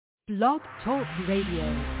Blog Talk Radio.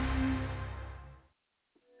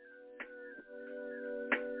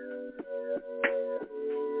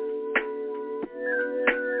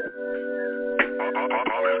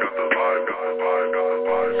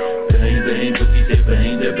 Bang, boogie, say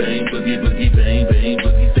bang, that bang, boogie, boogie, bang, bang,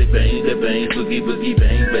 boogie, say bang, that bang, boogie, boogie,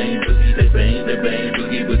 bang, bang, boogie, say bang, that bang,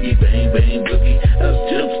 boogie, boogie, bang, bang, boogie, up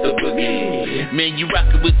jumps the boogie. Man, you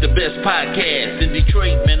rockin' with the best podcast in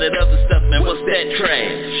Detroit, man, that other stuff, man, what's that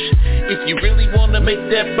trash? If you really wanna make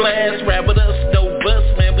that blast, rap with us, no bus,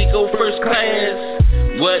 man, we go first class.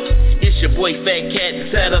 What? It's your boy Fat Cat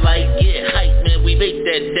and Satellite, get hype, man, we make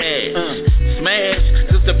that dash.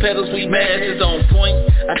 Smash, cause the pedals we mash is on point,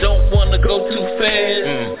 I don't wanna go too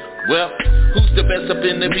fast. Well, who's the best up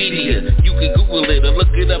in the media? You can Google it or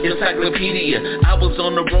look it up, encyclopedia. I was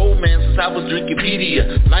on the road, man, since I was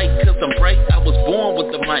Drinkipedia. Like, cause I'm bright, I was born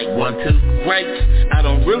with the mic. 1, 2, right? I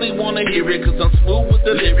don't really wanna hear it, cause I'm smooth with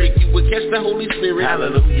the lyric. You would catch the Holy Spirit.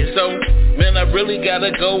 Hallelujah. So, man, I really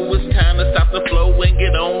gotta go. It's time to stop the flow and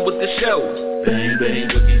get on with the show. Bang, bang,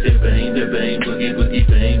 boogie, say bang, da bang, boogie, boogie,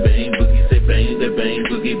 bang, bang, boogie, say bang, da bang,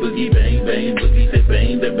 boogie, boogie, bang, bang, boogie, say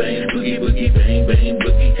bang, da bang, boogie, boogie, bang, bang,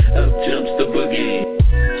 boogie, up jumps the boogie.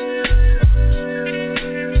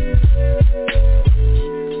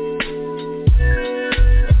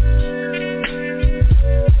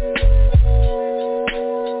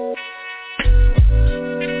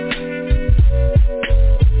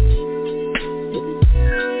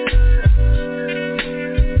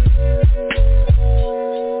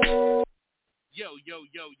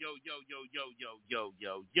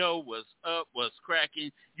 Yo, what's up, what's cracking?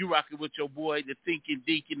 You rocking with your boy, the thinking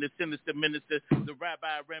deacon, the sinister minister, the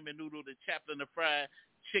rabbi, ramen noodle, the chaplain of fried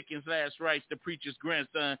chickens, last rice, the preacher's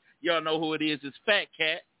grandson. Y'all know who it is, it's Fat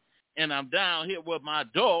Cat, and I'm down here with my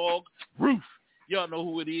dog, Roof. Y'all know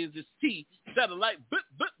who it is, it's T, Satellite,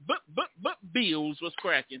 Bills, what's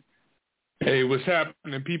cracking? Hey, what's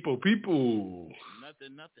happening, people?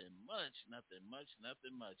 Nothing much.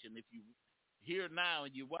 And if you here now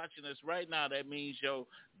and you're watching us right now, that means your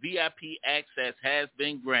VIP access has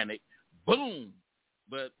been granted. Boom!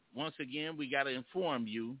 But once again, we got to inform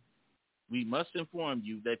you. We must inform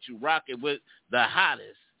you that you rock it with the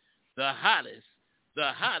hottest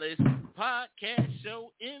podcast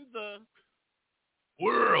show in the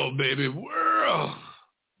world, baby, world.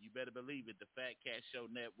 You better believe it. The Fat Cat Show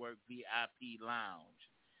Network VIP Lounge.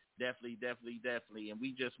 Definitely. And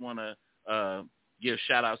we just want to give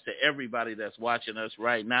shout-outs to everybody that's watching us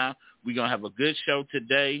right now. We're going to have a good show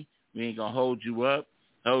today. We ain't going to hold you up.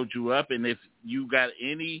 And if you got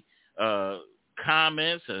any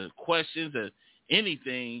comments or questions or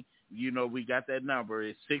anything, you know we got that number.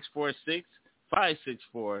 It's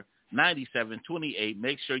 646-564-9728.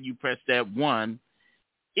 Make sure you press that 1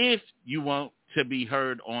 if you want to be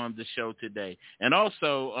heard on the show today. And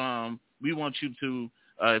also, we want you to,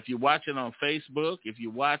 if you're watching on Facebook, if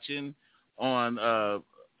you're watching on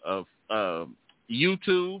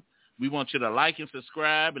YouTube, we want you to like and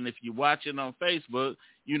subscribe. And if you're watching on Facebook,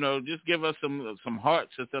 you know, just give us some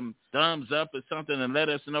hearts or some thumbs up or something and let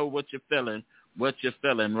us know what you're feeling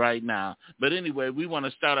right now. But anyway, we want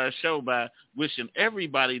to start our show by wishing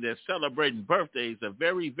everybody that's celebrating birthdays a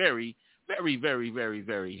very, very, very, very, very,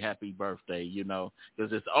 very happy birthday, you know,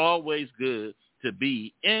 because it's always good to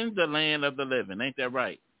be in the land of the living. Ain't that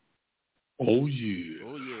right? Oh, yeah.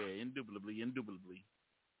 Indubitably.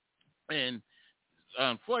 And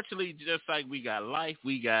unfortunately, just like we got life,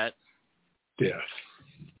 we got death.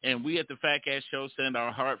 And we at the Fat Cat Show send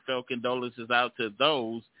our heartfelt condolences out to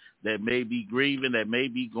those that may be grieving, that may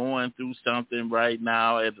be going through something right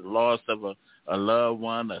now at the loss of a loved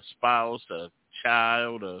one, a spouse, a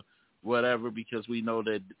child, or whatever, because we know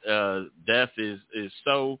that death is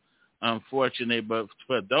so unfortunate. But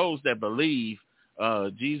for those that believe,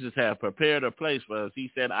 Jesus hath prepared a place for us.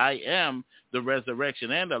 He said, I am the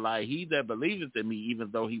resurrection and the life. He that believeth in me,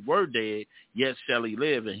 even though he were dead, yet shall he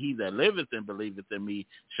live. And he that liveth and believeth in me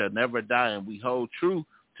shall never die. And we hold true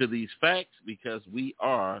to these facts because we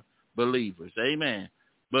are believers. Amen.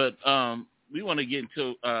 But we want to get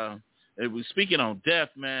into, we're speaking on death,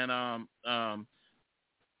 man.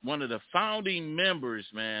 One of the founding members,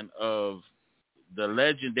 man, of the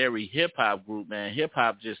legendary hip-hop group, man,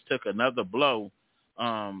 hip-hop just took another blow.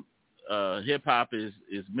 Hip-hop is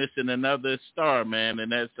missing another star, man,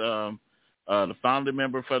 and that's the founding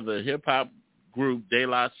member for the hip-hop group De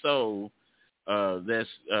La Soul. That's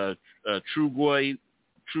True Boy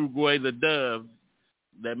the Dove.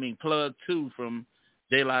 That means Plug 2 from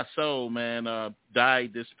De La Soul, man,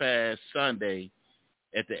 died this past Sunday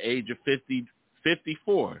at the age of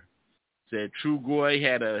 54. Said Trugoy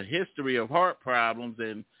had a history of heart problems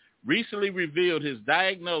and recently revealed his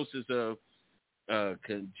diagnosis of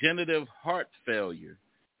congenital heart failure.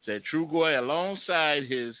 Said Trugoy, alongside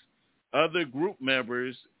his other group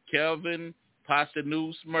members, Kelvin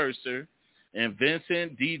Pasanus Mercer and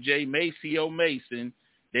Vincent DJ Maceo Mason,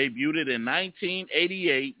 debuted in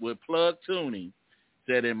 1988 with Plug Tuning.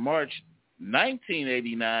 Said in March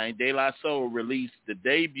 1989, De La Soul released the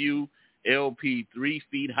debut LP 3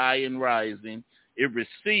 Feet High and Rising. It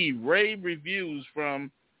received rave reviews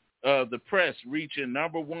from the press, reaching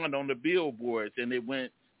 #1 on the billboards, and it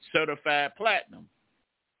went certified platinum.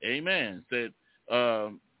 Amen. Said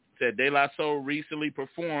De La Soul recently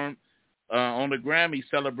performed on the Grammy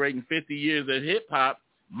celebrating 50 years of hip-hop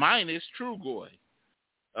minus Trugoy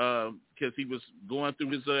because he was going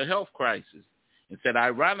through his health crisis. And said,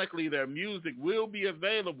 ironically, their music will be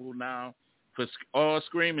available now for all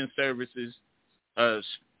streaming services on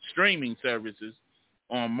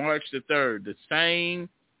March the 3rd, the same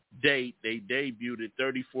date they debuted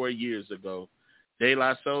 34 years ago. De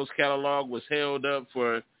La Soul's catalog was held up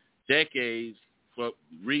for decades for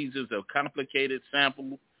reasons of complicated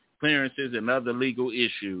sample clearances and other legal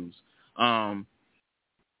issues. I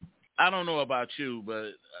don't know about you,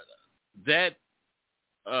 but that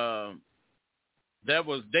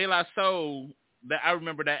was De La Soul. I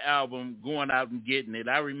remember that album, going out and getting it.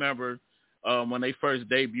 I remember when they first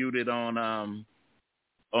debuted on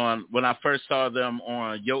when I first saw them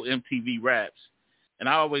on Yo MTV Raps. And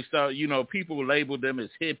I always thought, people labeled them as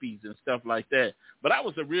hippies and stuff like that. But I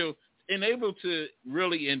was able to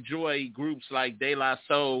really enjoy groups like De La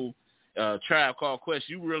Soul, Tribe Called Quest.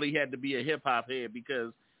 You really had to be a hip-hop head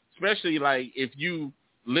because especially like if you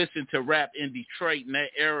listen to rap in Detroit in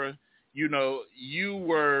that era, you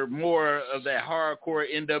were more of that hardcore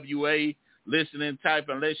NWA listening type,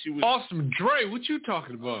 unless you was Awesome Dre. What you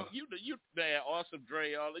talking about? You man, Awesome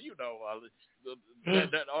Dre, all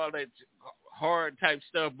that hard type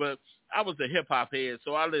stuff. But I was a hip hop head,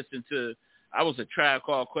 so I was a Tribe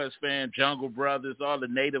Called Quest fan, Jungle Brothers, all the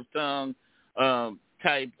Native Tongue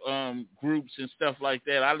type groups and stuff like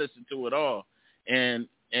that. I listened to it all, and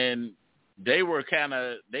they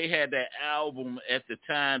had that album at the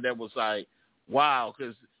time that was like, wow,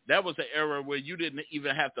 because that was an era where you didn't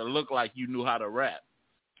even have to look like you knew how to rap.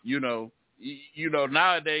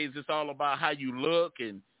 Nowadays it's all about how you look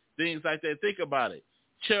and things like that. Think about it.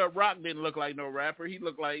 Chubb Rock didn't look like no rapper. He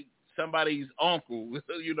looked like somebody's uncle,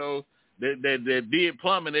 that did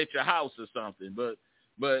plumbing at your house or something.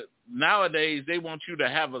 But nowadays they want you to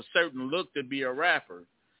have a certain look to be a rapper.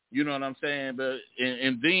 You know what I'm saying? But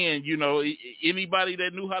and then anybody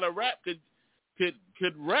that knew how to rap could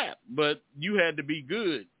rap, but you had to be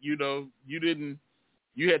good. You had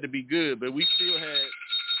to be good. But we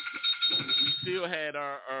still had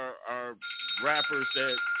our rappers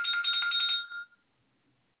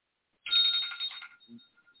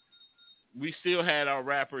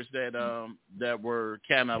that that were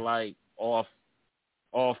kind of like off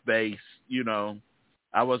base.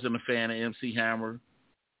 I wasn't a fan of MC Hammer.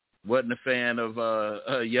 Wasn't a fan of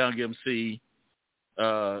Young MC,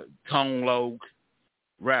 Tone Loc,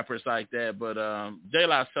 rappers like that. But De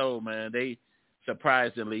La Soul, man, they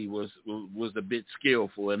surprisingly was a bit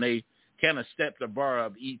skillful, and they kind of stepped the bar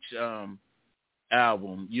up each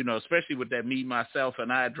album. Especially with that Me, Myself,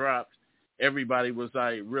 and I dropped. Everybody was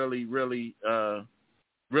like really on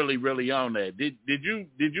that. Did you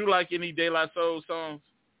like any De La Soul songs?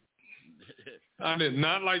 I did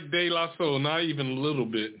not like De La Soul, not even a little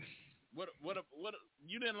bit. What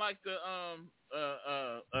you didn't like the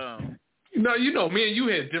No, me and you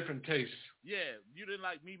had different tastes. Yeah, you didn't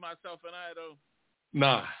like Me, Myself, and I though.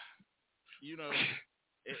 Nah.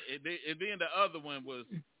 And then the other one was,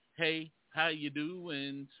 Hey, how you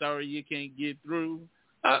doing? Sorry you can't get through.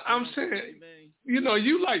 I'm saying,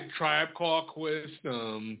 you like Tribe Called Quest.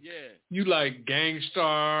 Yeah. You like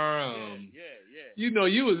Gangstar. Yeah. You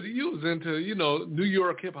was into New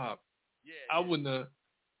York hip hop. Yeah. I wasn't a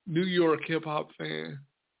New York hip hop fan.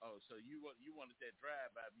 Oh, so you wanted that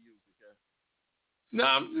drive-by music, huh? No,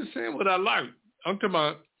 I'm just saying what I like. I'm talking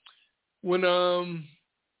about when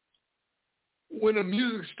the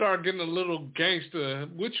music started getting a little gangster,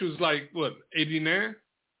 which was like what, 89?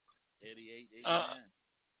 88, 89.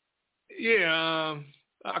 Yeah,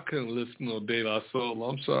 I couldn't listen to no De La Soul.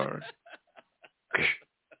 I'm sorry.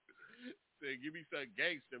 Say, give me some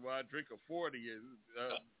gangster while I drink a 40.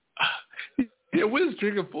 Yeah, where's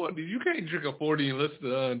drinking 40? You can't drink a 40 and listen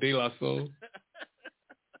to De La Soul.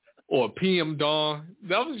 Or PM Dawn.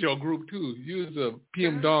 That was your group, too. You was a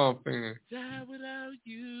PM Dawn fan. Die without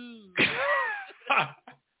you. Oh,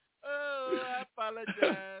 I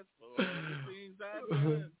apologize for things I've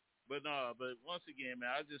done. But no, but once again,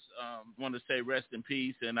 man, I just want to say rest in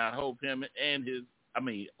peace, and I hope him and I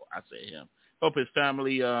say him, hope his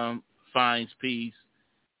family finds peace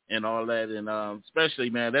and all that, and especially,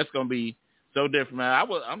 man, that's gonna be so different, man.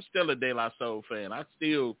 I'm still a De La Soul fan. I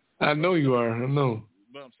know you are. I know.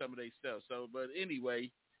 Bump some of their stuff. So, but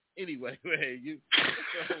anyway, man, what's wrong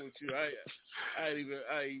with you? I ain't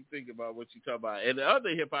even think about what you talk about. And the other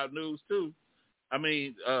hip hop news too. I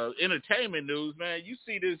mean, entertainment news, man. You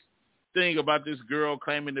see this thing about this girl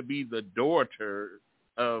claiming to be the daughter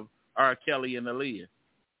of R. Kelly and AAliyah.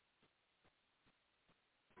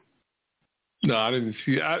 No, I didn't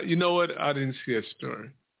see. You know what? I didn't see that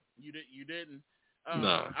story. You didn't.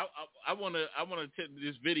 No. I want to take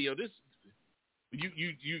this video. This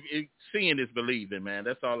you seeing is believing, man.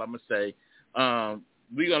 That's all I'm gonna say.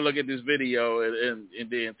 We're gonna look at this video and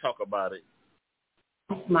then talk about it.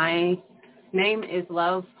 My name is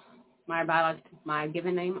Love. My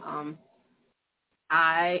given name.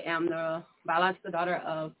 I am the biological daughter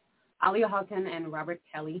of AAliyah Houghton and Robert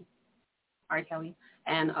Kelly, R. Kelly,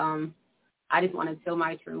 and I just want to tell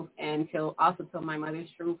my truth and also tell my mother's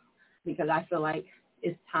truth, because I feel like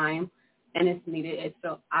it's time and it's needed.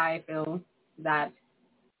 I feel that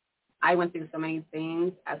I went through so many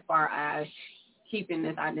things as far as keeping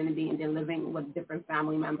this identity and then living with different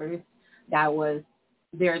family members that was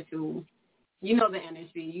there to, the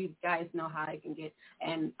industry. You guys know how it can get.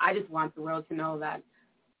 And I just want the world to know that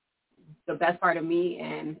the best part of me,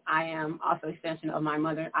 and I am also an extension of my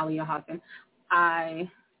mother, AAliyah Houghton,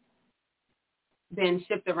 I been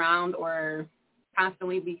shipped around or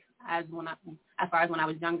constantly as far as when I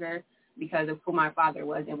was younger, because of who my father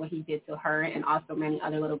was and what he did to her and also many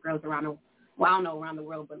other little girls around the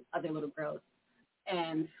world, but other little girls.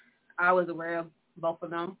 And I was aware of both of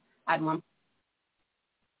them. I had one.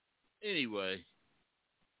 Anyway,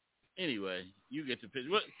 you get the picture.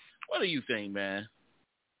 What do you think, man?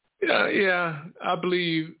 Yeah, I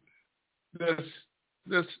believe that's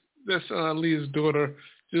Leah's daughter.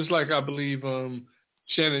 Just like I believe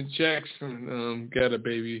Shannon Jackson got a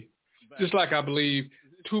baby. Just like I believe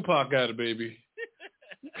Tupac got a baby.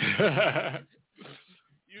 You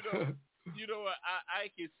know what? I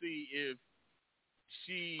can see if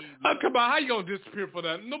she. Come on, how you gonna disappear for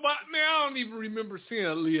that? Nobody. Man, I don't even remember seeing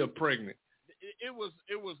Aaliyah pregnant. It was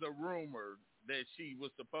a rumor that she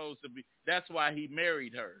was supposed to be. That's why he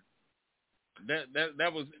married her.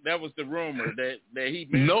 That was the rumor that he.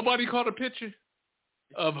 Nobody caught a picture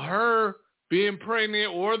of her being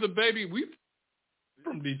pregnant or the baby. We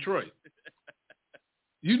from Detroit.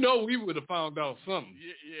 We would have found out something.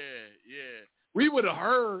 Yeah. We would have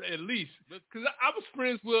heard at least. Because I was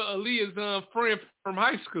friends with Aaliyah's friend from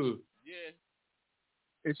high school. Yeah.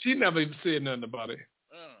 And she never even said nothing about it.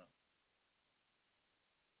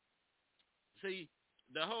 See,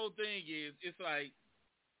 the whole thing is, it's like,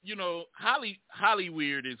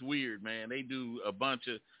 Hollywood is weird, man. They do a bunch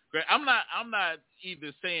of great. I'm not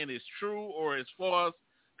either saying it's true or it's false,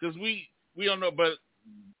 because we don't know. But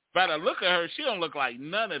by the look of her, she don't look like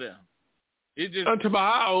none of them. It just. Until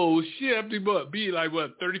about how old she have to be like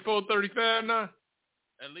 34, 35 now?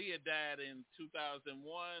 AAliyah died in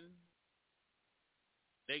 2001.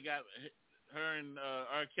 They got her and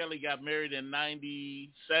R. Kelly got married in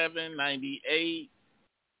 97, 98.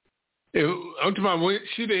 I'm talking about when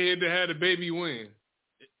she had a baby when.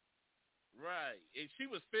 Right. And she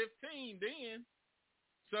was 15 then.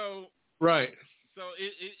 So. Right. So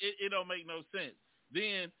it don't make no sense.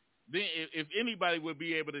 Then if anybody would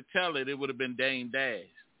be able to tell it would have been Dame Dash.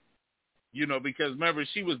 Because remember,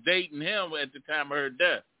 she was dating him at the time of her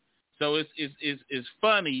death. So it's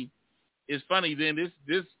funny. It's funny then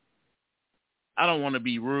this I don't want to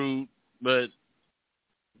be rude, but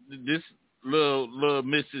this little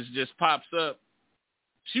missus just pops up.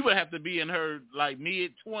 She would have to be in her like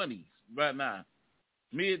mid-20s right now.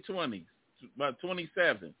 Mid-20s, about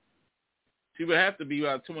 27. She would have to be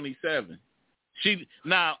about 27. She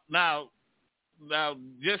now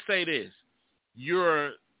just say this.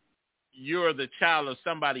 You're the child of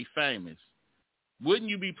somebody famous. Wouldn't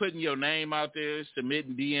you be putting your name out there,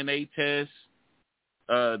 submitting DNA tests,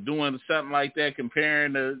 doing something like that,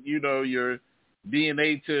 comparing your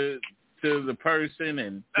DNA to the person?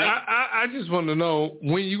 And I just want to know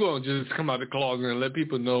when you gonna just come out the closet and let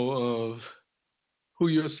people know of who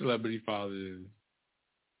your celebrity father is.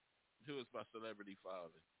 Who is my celebrity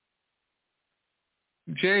father?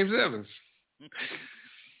 James Evans.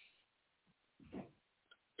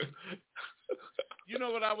 You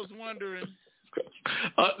know what I was wondering?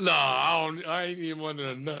 No, I ain't even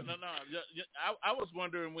wondering nothing. No. I was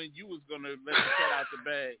wondering when you was gonna let the cat out the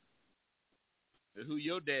bag. who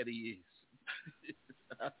your daddy is.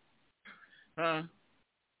 Huh?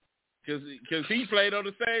 Because he played on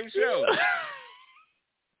the same show.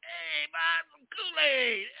 Hey, buy some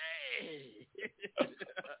Kool-Aid. Hey.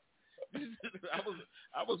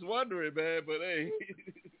 I was wondering, man, but hey.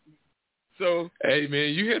 So. Hey,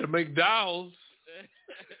 man, you had to make dials.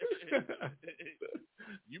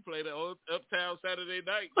 You played it on Uptown Saturday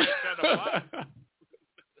night. Kind of wild.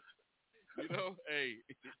 You know, hey.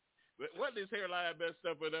 What this hairline messed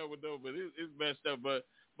up or whatever, though, but it's messed up. But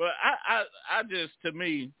I just, to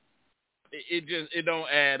me, it don't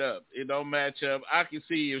add up. It don't match up. I can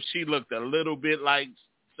see if she looked a little bit like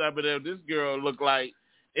some of them. This girl looked like,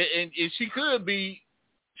 and she could be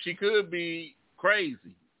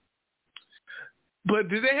crazy. But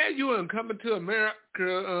did they have you on Coming to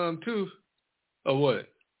America too, or what?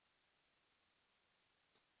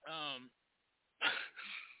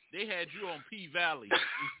 They had you on P Valley.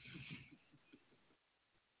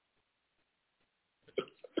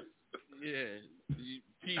 Yeah,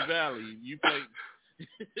 P Valley. You play.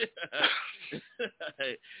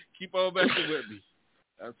 Keep on messing with me.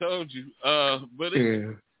 I told you. But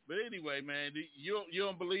anyway, man, you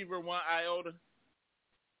don't believe her one iota?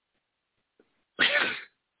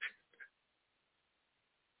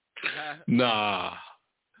 Nah.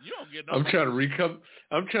 You don't get no. I'm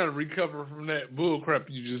trying to recover from that bull crap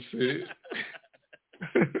you just said.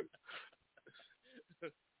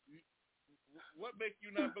 What makes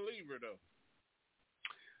you not believe her, though?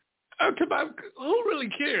 Who really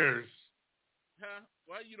cares? Huh?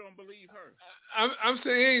 Why you don't believe her? I'm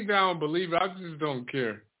saying ain't that I don't believe her. I just don't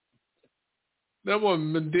care. That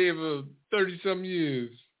woman been dead for 30-some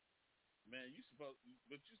years. Man, you're supposed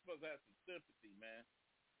to have some sympathy, man.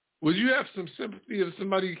 Would you have some sympathy if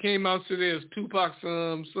somebody came out to there as Tupac's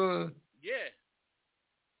son? Yeah.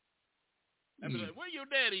 I'd be like, where your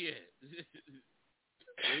daddy at?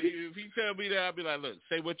 If he tell me that, I'll be like, look,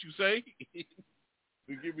 say what you say.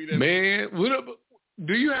 Give me that. Man,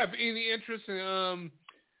 do you have any interest in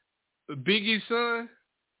Biggie's son?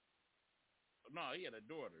 No, he had a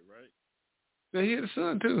daughter, right? Yeah, he had a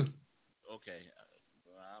son too. Okay.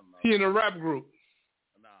 Well, I don't know. He in a rap group.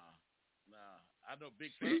 Nah. I know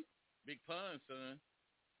Big Pun's son.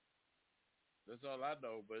 That's all I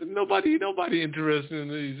know. But nobody interested in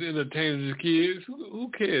these entertainers' kids. Who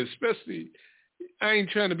cares? Especially, I ain't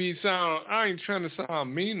trying to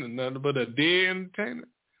sound mean or nothing, but a dead entertainer.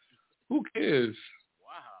 Who cares?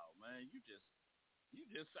 Wow, man, you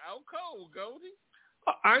just out cold, Goldie.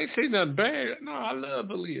 I ain't say nothing bad. No, I love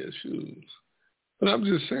AAliyah shoes, but I'm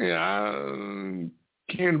just saying I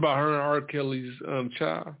caring about her and R. Kelly's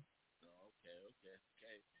child. Okay.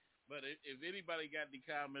 But if anybody got any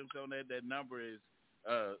comments on that number is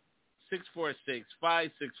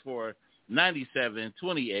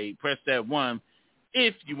 646-564-9728. Press that 1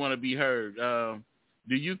 if you want to be heard.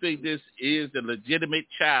 Do you think this is the legitimate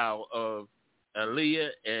child of AAliyah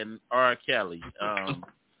and R. Kelly?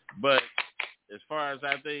 But as far as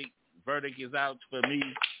I think, verdict is out for me,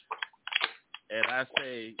 and I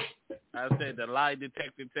say the lie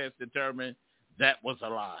detector test determined that was a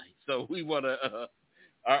lie. So we want to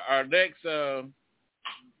our next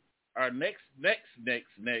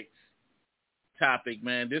topic,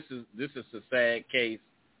 man. This is a sad case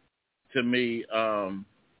to me.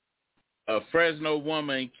 A Fresno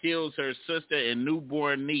woman kills her sister and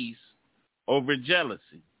newborn niece over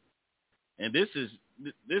jealousy, and this is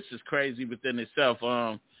crazy within itself.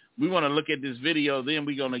 We want to look at this video, then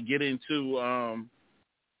we're going to get into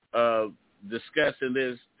discussing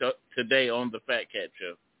this today on the Fat Cat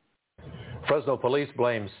Show. Fresno police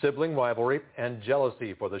blame sibling rivalry and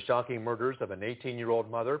jealousy for the shocking murders of an 18-year-old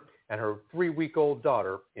mother and her 3-week-old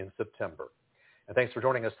daughter in September. And thanks for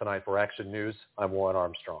joining us tonight for Action News. I'm Warren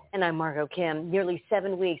Armstrong. And I'm Margot Kim. Nearly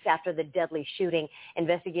 7 weeks after the deadly shooting,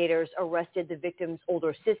 investigators arrested the victim's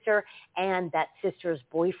older sister and that sister's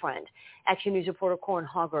boyfriend. Action News reporter Corin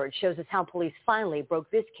Hoggard shows us how police finally broke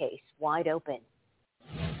this case wide open.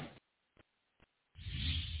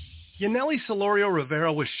 Yaneli Solorio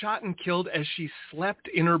Rivera was shot and killed as she slept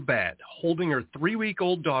in her bed, holding her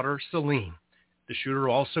 3-week-old daughter, Celine. The shooter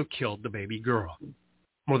also killed the baby girl.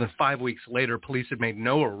 More than 5 weeks later, police had made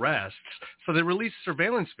no arrests, so they released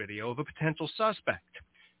surveillance video of a potential suspect.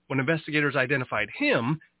 When investigators identified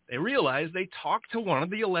him, they realized they talked to one of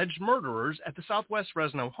the alleged murderers at the Southwest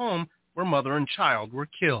Fresno home where mother and child were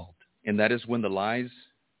killed. And that is when the lies,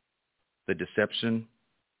 the deception,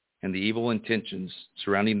 and the evil intentions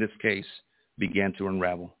surrounding this case began to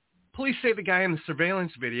unravel. Police say the guy in the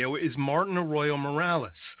surveillance video is Martin Arroyo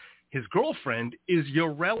Morales. His girlfriend is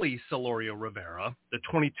Yareli Solorio Rivera, the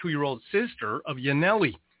 22-year-old sister of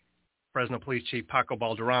Yaneli. Fresno Police Chief Paco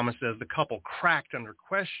Balderrama says the couple cracked under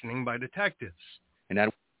questioning by detectives. And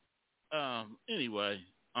that anyway,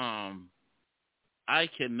 I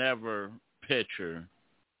can never picture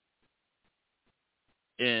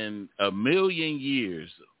in a million years,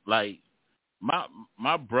 like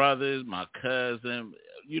my brothers, my cousin,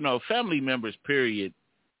 family members, period,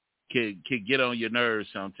 could get on your nerves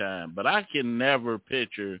sometime. But I can never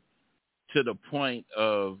picture to the point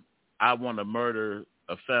of I want to murder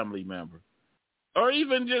a family member or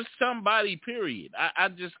even just somebody, period. I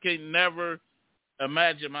just can never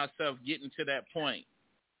imagine myself getting to that point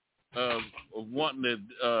of wanting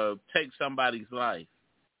to take somebody's life.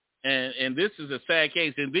 And this is a sad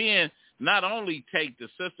case. And then not only take the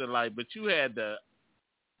sister life, but you had the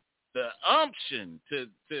umption to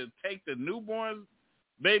take the newborn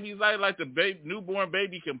baby's life, like the newborn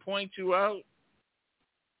baby can point you out.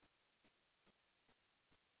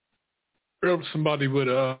 Somebody with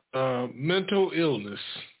a mental illness,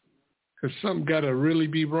 because something got to really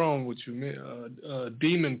be wrong with you, man. A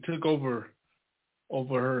demon took over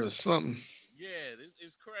her or something. Yeah,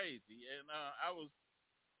 it's crazy. And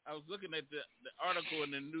I was looking at the article in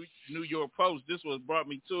the New York Post. This was brought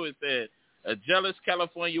me to it. Said a jealous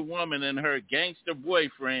California woman and her gangster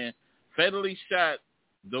boyfriend fatally shot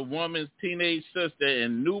the woman's teenage sister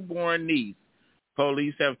and newborn niece.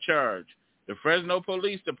 Police have charged. The Fresno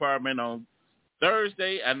Police Department on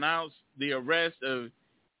Thursday announced the arrest of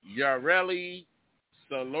Yareli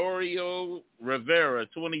Solorio Rivera,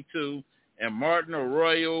 22, and Martin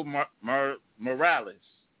Arroyo Morales,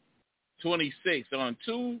 26, on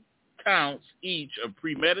 2 counts each of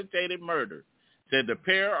premeditated murder. Said the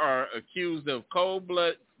pair are accused of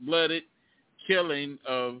cold-blooded killing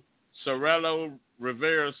of Sorello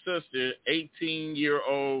Rivera's sister,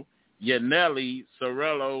 18-year-old Yaneli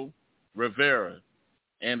Sorello Rivera,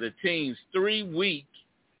 and the teen's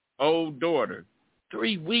 3-week-old daughter.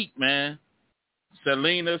 3 week, man.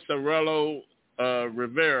 Selena Sorello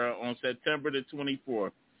Rivera on September the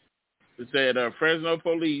 24th. It said Fresno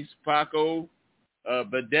Police, Paco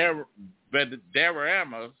Balderrama,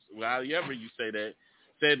 however you say that,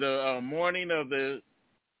 said the morning of the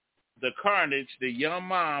carnage, the young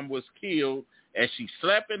mom was killed as she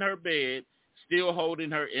slept in her bed, still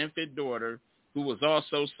holding her infant daughter, who was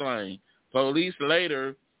also slain. Police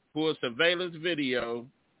later pulled surveillance video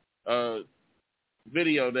that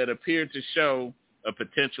appeared to show a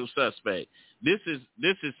potential suspect. This is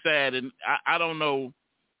sad, and I don't know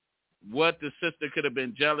what the sister could have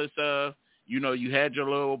been jealous of. You had your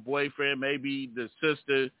little boyfriend. Maybe the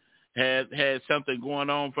sister had something going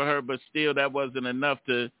on for her, but still that wasn't enough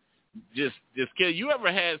to just kill. You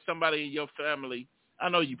ever had somebody in your family? I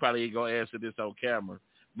know you probably ain't gonna answer this on camera,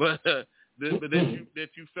 but that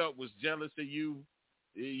you felt was jealous of you.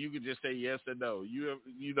 You could just say yes or no.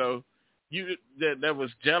 That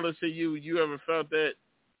was jealous of you. You ever felt that?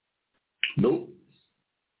 Nope.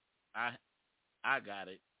 I got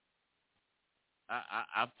it.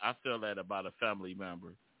 I feel that about a family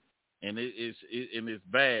member, and it's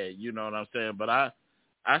bad. You know what I'm saying? But I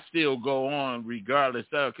still go on regardless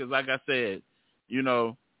of, because like I said,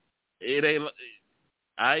 it ain't.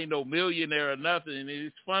 I ain't no millionaire or nothing. And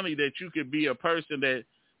it's funny that you could be a person that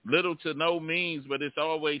little to no means, but it's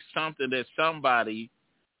always something that somebody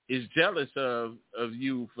is jealous of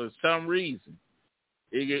you for some reason.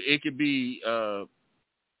 It could be a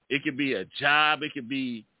job. It could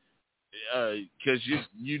be because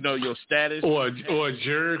your status, or a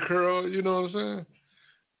jerry curl. You know what I'm saying?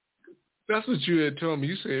 That's what you had told me.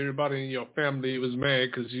 You said everybody in your family was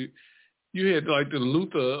mad because you had like the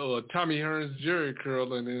Luther or Tommy Hearns jerry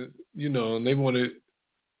curl, and and they wanted,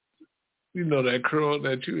 that curl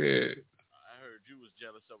that you had. I heard you was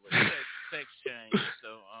jealous of a sex change,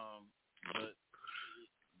 so but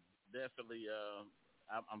definitely,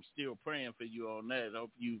 I'm still praying for you on that. I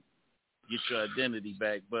hope you get your identity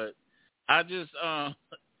back. But I just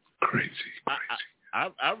crazy.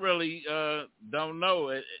 I really don't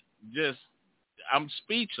know. I'm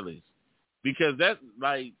speechless because that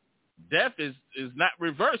death is not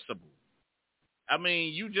reversible. I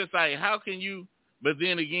mean, you just how can you? But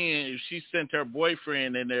then again, if she sent her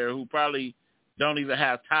boyfriend in there who probably don't even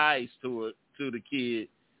have ties to the kid,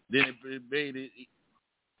 then it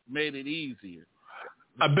made it easier.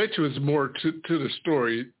 I bet you it's more to the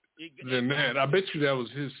story than that. I bet you that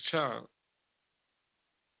was his child.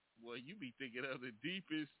 Well, you be thinking of the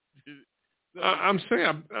deepest. I'm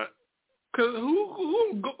saying, because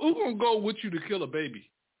who gonna go with you to kill a baby?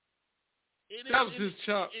 That was his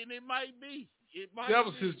child. And it might be. That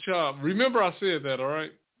was his child. Remember I said that, all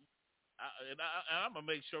right? I'm going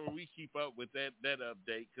to make sure we keep up with that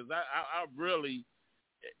update because I really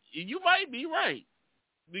You might be right,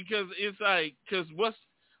 because it's like, because what's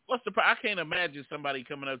I can't imagine somebody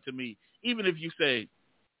coming up to me, even if you say,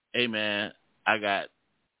 "Hey man, I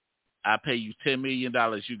pay you $10 million,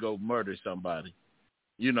 you go murder somebody,"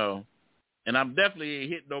 you know, and I'm definitely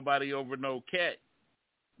ain't hit nobody over no cakes.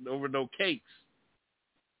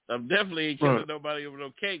 I'm definitely ain't killing nobody over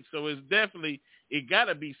no cakes. So it got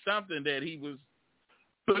to be something that he was.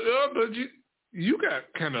 But you got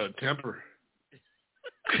kind of a temper.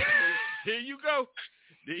 There you go.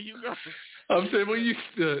 I'm saying, when you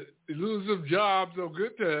lose some jobs on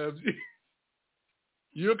good times,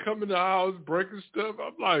 you're coming to the house breaking stuff.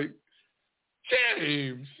 I'm like,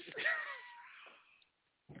 James.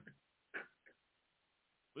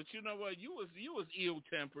 But you know what? You was ill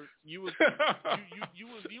tempered. You was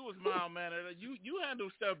mild mannered. You handle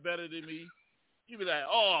stuff better than me. You be like,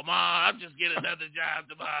 "Oh, Ma, I'm just getting another job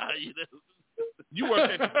tomorrow." You know, you work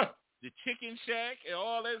at the chicken shack and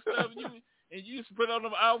all that stuff. You used to put on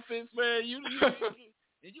them outfits, man. And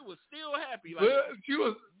you was still happy. Like,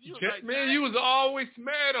 well, you was always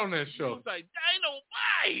mad on that show. You was like,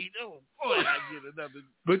 Dynamite! Oh boy, I get another.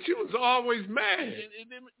 But you was always mad.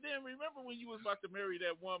 And then remember when you was about to marry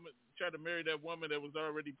that woman, try to marry that woman that was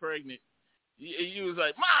already pregnant. You was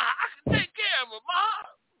like, "Ma, I can take care of her,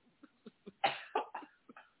 Ma."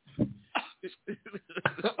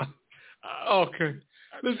 Okay,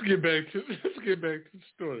 let's get back to the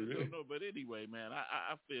story, man. No, but anyway, man,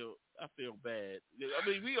 I feel bad. I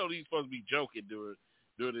mean, we only supposed to be joking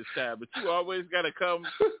during this time, but you always gotta come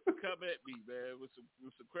at me, man, with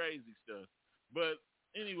some crazy stuff. But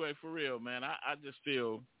anyway, for real, man, I just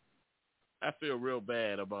feel real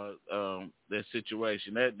bad about that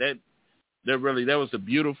situation. That was a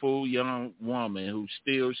beautiful young woman who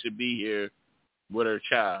still should be here with her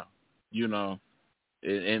child, you know,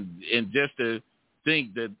 and just to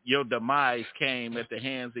think that your demise came at the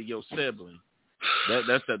hands of your sibling.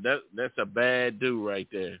 That's a bad dude right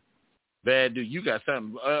there. Bad dude. You got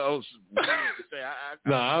something else to say?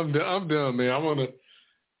 I'm done, man. I want to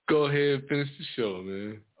go ahead and finish the show,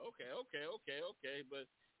 man. Okay. But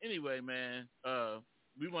anyway, man,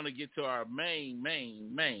 we want to get to our main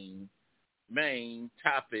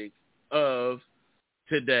topic of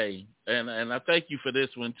today, and I thank you for this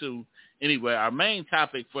one too. Anyway, our main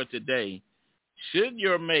topic for today: should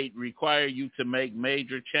your mate require you to make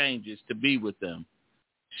major changes to be with them?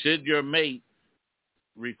 Should your mate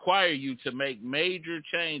require you to make major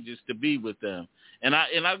changes to be with them? And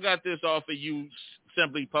I got this off of you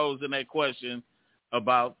simply posing that question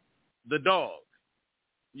about the dog.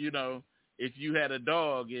 You know, if you had a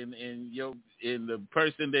dog and the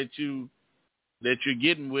person that you're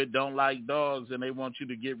getting with don't like dogs and they want you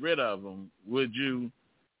to get rid of them, would you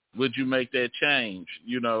make that change?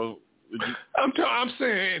 You know, I'm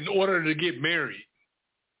saying in order to get married,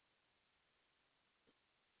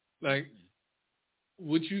 like,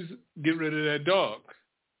 would you get rid of that dog?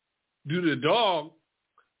 Do the dog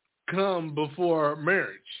come before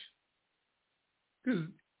marriage? Because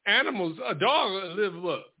animals, a dog live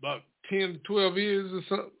about 10, 12 years or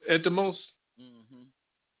something at the most.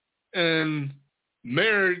 Mm-hmm. And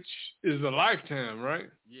marriage is a lifetime, right?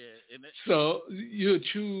 Yeah. So you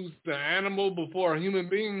choose the animal before a human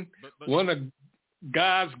being, but one of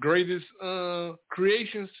God's greatest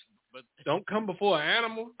creations. But don't come before an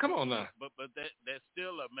animal. Come on now. But that's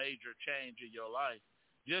still a major change in your life.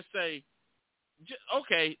 Just say,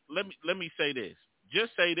 okay. Let me say this.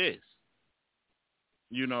 Just say this.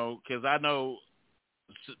 You know, because I know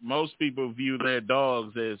most people view their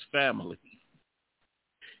dogs as family.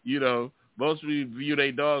 You know, most people view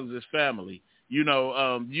their dogs as family. You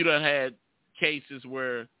know, you done had cases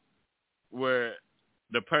where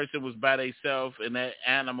the person was by themselves and that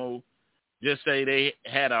animal, just say they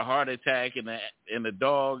had a heart attack and the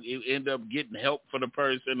dog ended up getting help for the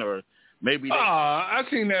person, or maybe I've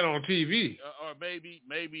seen that on TV. Or maybe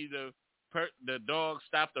the dog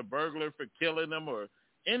stopped a burglar for killing them, or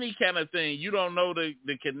any kind of thing. You don't know the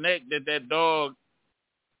connect that dog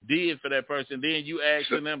did for that person. Then you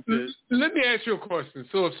asking them to. Let me ask you a question.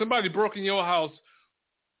 So if somebody broke in your house,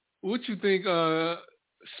 what you think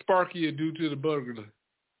Sparky would do to the burglar?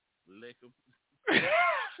 Lick him.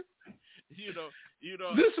 You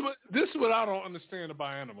know. This is what I don't understand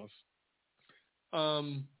about animals.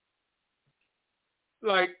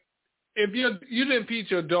 Like, if you didn't feed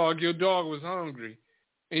your dog was hungry,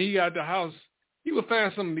 and he got the house, he would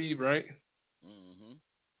find something to eat, right?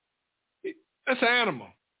 Mm-hmm. That's an animal.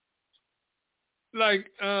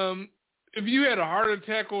 Like, if you had a heart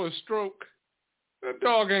attack or a stroke, that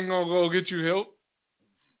dog ain't gonna go get you help.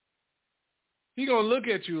 He gonna look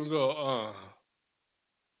at you and go,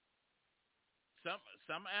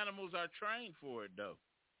 Some animals are trained for it, though.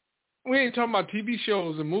 We ain't talking about TV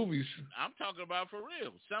shows and movies. I'm talking about for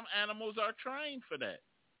real. Some animals are trained for that.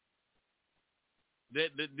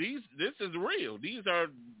 This is real. These are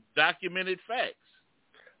documented facts.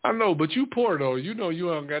 I know, but you poor, though. You know you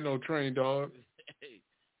don't got no trained dog. Hey,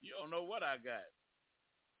 you don't know what I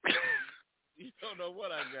got. You don't know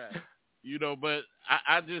what I got. You know, but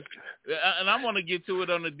I just, and I want to get to it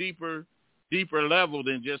on a deeper level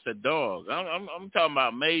than just a dog. I'm talking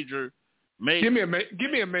about major. Give me a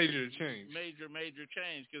major change. Major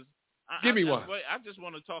change, because give me one. I just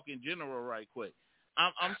want to talk in general right quick.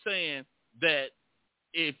 I'm saying that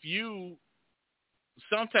if you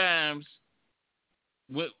sometimes,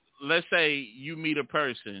 let's say you meet a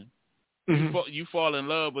person, mm-hmm. you fall in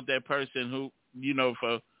love with that person who, you know,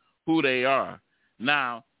 for who they are.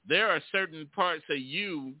 Now, there are certain parts of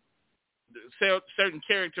you, certain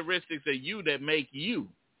characteristics of you that make you.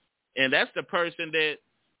 And that's the person that,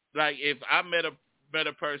 like, if I met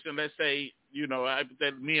a person, let's say, you know,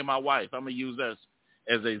 me and my wife, I'm going to use us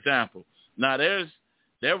as an example. Now, there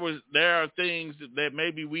are things that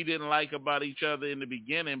maybe we didn't like about each other in the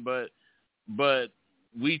beginning, but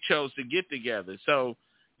we chose to get together. So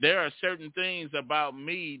there are certain things about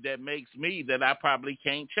me that makes me that I probably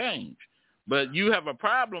can't change. But you have a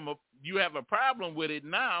problem with it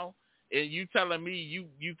now, and you telling me,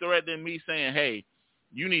 you threatening me saying, hey,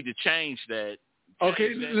 you need to change that.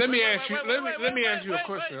 Okay, let me ask you a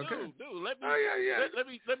question. Okay, dude, let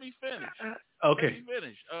me finish. Okay, let me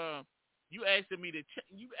finish. You asking me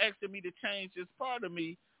to change this part of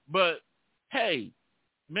me, but hey,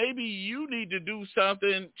 maybe you need to do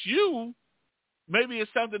something. Maybe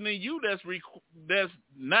it's something in you that's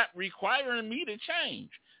not requiring me to change.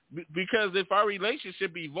 Because if our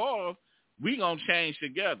relationship evolves, we gonna change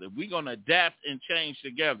together. We gonna adapt and change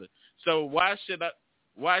together. So why should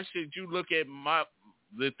you look at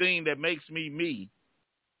the thing that makes me me,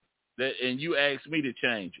 and you ask me to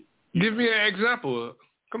change it? Give me an example.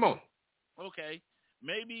 Come on. Okay,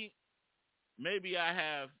 maybe I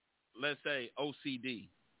have, let's say, OCD.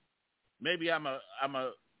 Maybe I'm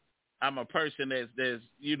a person that's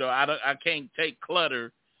you know, I can't take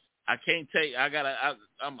clutter. I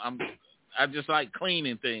just like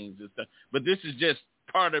cleaning things and stuff. But this is just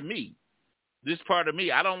part of me. This part of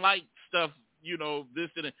me. I don't like stuff, you know, this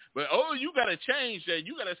and that. But you gotta change that.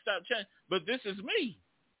 You gotta stop changing. But this is me.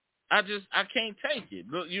 I can't take it.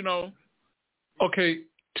 You know. Okay,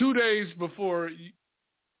 2 days before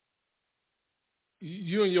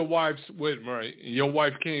you and your wife's wedding, right? And your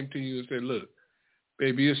wife came to you and said, "Look,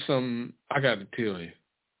 baby, it's something I got to tell you.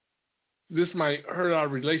 This might hurt our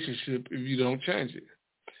relationship if you don't change it."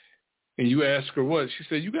 And you ask her what? She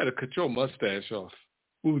said, "You got to cut your mustache off."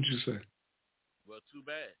 What would you say? Well, too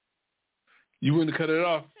bad. You wouldn't cut it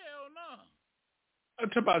off? Hell no. I'm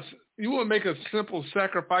talking about, you wouldn't make a simple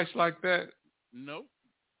sacrifice like that? Nope.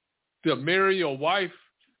 To marry your wife?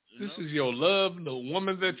 This Nope. is your love, the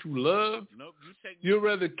woman that you love? Nope. You'd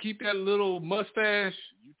rather keep that little mustache?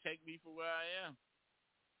 You take me for where I am.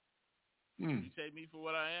 You take me for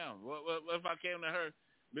what I am. What if I came to her?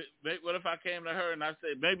 What if I came to her and I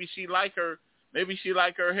said, maybe she like her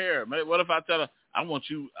hair. What if I tell her, I want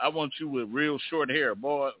you with real short hair,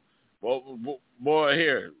 boy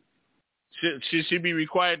hair. Should she be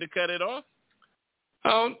required to cut it off?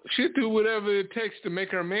 She'll do whatever it takes to make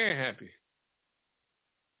her man happy.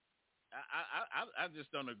 I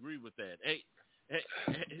just don't agree with that. Hey,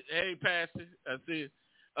 Pastor, I see it.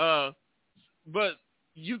 But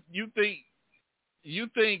you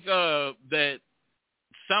think that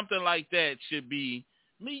something like that should be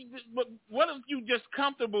me? But what if you just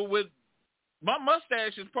comfortable with my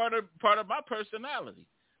mustache is part of my personality?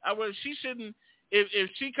 She shouldn't. If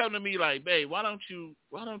she come to me like, babe, why don't you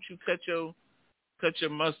cut your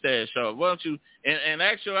mustache off? Why don't you? In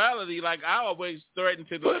actuality, like I always threaten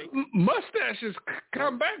to. But mustaches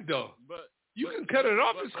come back though. But you can cut it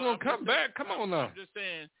off; it's gonna come back. Come on now. I'm just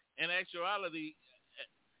saying. In actuality,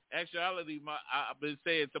 I've been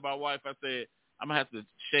saying to my wife, I said I'm gonna have to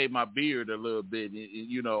shave my beard a little bit,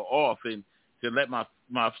 you know, off, and to let my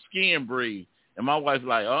skin breathe. And my wife's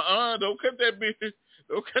like, don't cut that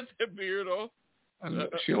beard off.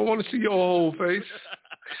 She don't want to see your whole face.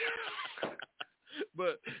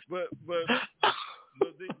 but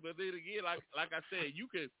then again, like I said, you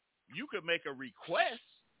could make a request,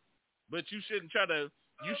 but you shouldn't try to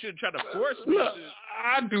force me. Look,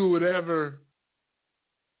 I do whatever,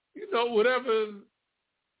 whatever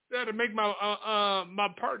that'll make my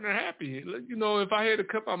partner happy. You know, if I had to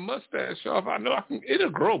cut my mustache off, I know it'll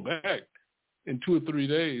grow back in 2 or 3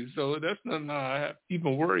 days. So that's nothing I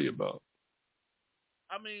even worry about.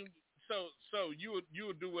 I mean, So you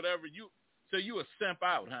would do whatever you. So you a simp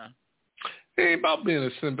out, huh? It ain't about being a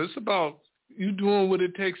simp. It's about you doing what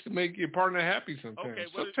it takes to make your partner happy sometimes.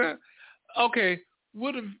 Okay.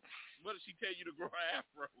 What if she tell you to grow an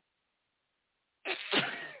afro?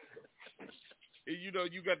 And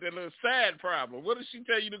you got that little sad problem. What if she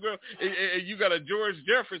tell you to grow? And you got a George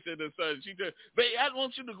Jefferson or something. She said, "Babe, I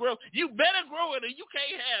want you to grow. You better grow it, or you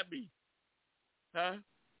can't have me." Huh?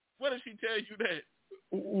 What if she tell you that?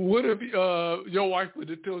 What if your wife would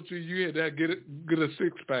have told you you had to get a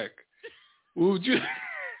 6-pack? What would you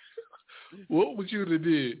have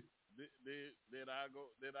did? Then I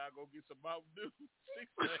go get some Mountain Dew.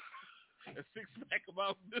 6-pack. A 6-pack of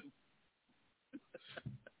Mountain Dew.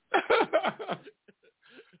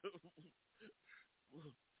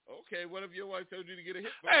 Okay, what if your wife told you to get a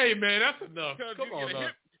hip? Hey man, that's enough. Come on,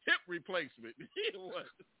 hip replacement. What?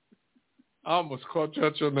 I almost caught you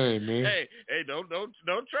out your name, man. Hey, don't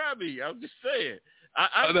try me. I'm just saying.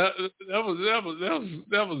 That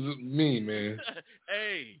was me, man.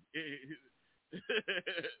 Hey,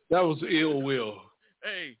 that was ill will.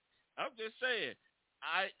 Hey, I'm just saying.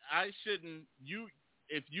 I shouldn't.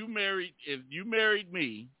 If you married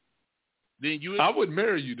me, then you. I would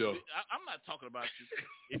marry you though. I'm not talking about you.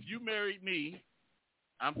 If you married me,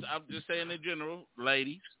 I'm just saying in general,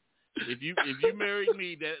 ladies. If you married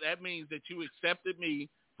me, that means that you accepted me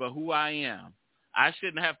for who I am. I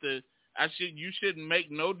shouldn't have to. You shouldn't make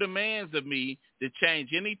no demands of me to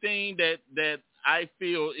change anything that I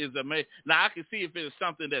feel is amazing. Now I can see if it's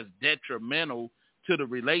something that's detrimental to the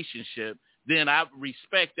relationship, then I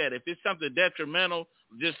respect that. If it's something detrimental,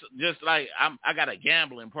 just like I got a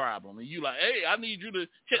gambling problem, and you like, hey, I need you to.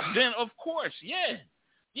 Then of course, yeah.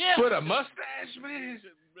 With a mustache, man,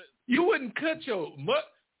 you wouldn't cut your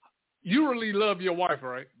You really love your wife,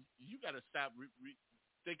 right? You got to stop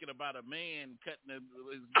thinking about a man cutting his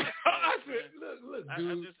I said, look,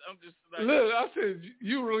 dude. I'm just like, look, I said,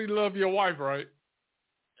 you really love your wife, right?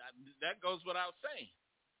 That goes without saying.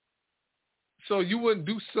 So you wouldn't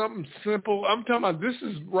do something simple? I'm talking about this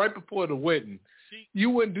is right before the wedding. You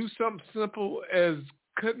wouldn't do something simple as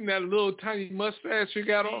cutting that little tiny mustache you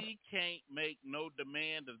got off? She can't make no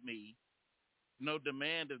demand of me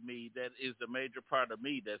that is a major part of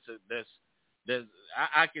me.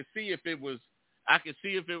 I can see if it was like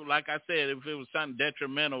I said, if it was something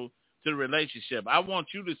detrimental to the relationship. I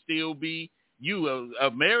want you to still be you.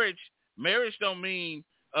 A marriage don't mean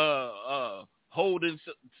holding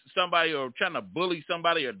somebody or trying to bully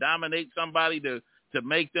somebody or dominate somebody to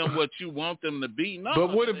make them what you want them to be. No.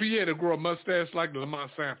 But what if he had to grow a mustache like Lamont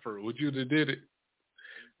Sanford? Would you have did it?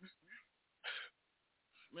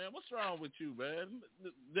 Man, what's wrong with you, man?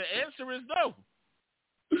 The answer is no.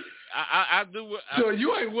 I do. So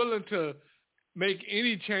you ain't willing to make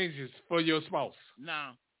any changes for your spouse?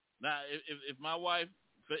 No. Now, if my wife,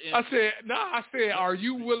 for instance, I said, are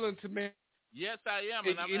you willing to make? Yes, I am.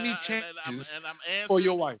 And any changes I'm answering for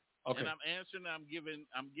your wife? Okay. And I'm answering. I'm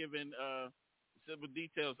giving simple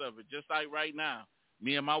details of it. Just like right now,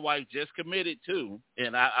 me and my wife just committed to,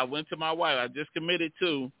 and I went to my wife. I just committed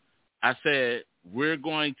to. I said, we're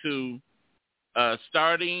going to,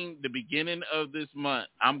 starting the beginning of this month,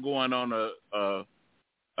 I'm going on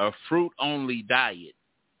a fruit-only diet.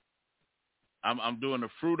 I'm doing a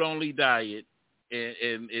fruit-only diet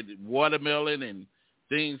and watermelon and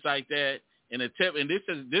things like that. And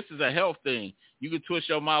this is a health thing. You can twist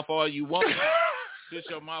your mouth all you want. Twist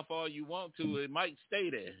your mouth all you want to. It might stay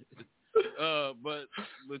there. But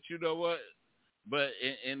you know what? But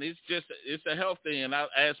and it's a health thing, and I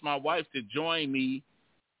asked my wife to join me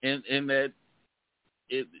in that,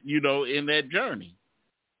 in that journey,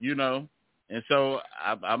 and so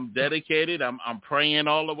I'm dedicated. I'm praying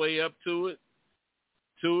all the way up to it,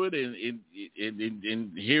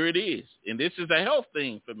 and here it is, and this is a health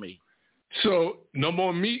thing for me. So no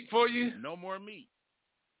more meat for you? No more meat.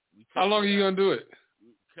 How long are you gonna do it?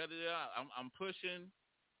 Cut it out. I'm pushing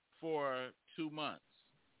for 2 months.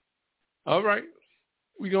 All right.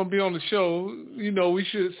 We're going to be on the show. We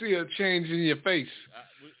should see a change in your face.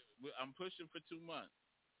 I'm pushing for 2 months.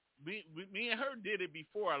 Me and her did it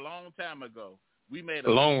before a long time ago. We made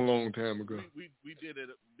a long time ago. We did it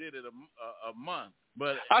a month.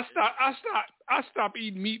 But I stopped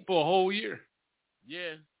eating meat for a whole year.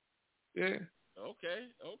 Yeah. Yeah.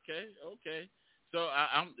 Okay. So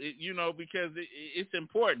I'm because it's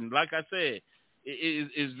important. Like I said,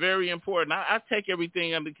 it's very important. I take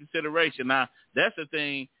everything under consideration. Now, that's the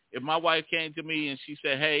thing. If my wife came to me and she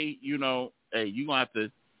said, "Hey, you're gonna have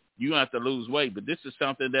to lose weight," but this is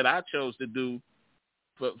something that I chose to do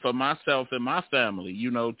for myself and my family,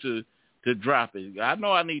 to drop it. I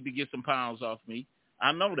know I need to get some pounds off me.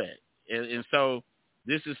 I know that. And so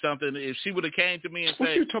this is something, if she would have came to me and what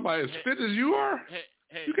said, you talking about, as fit as you are?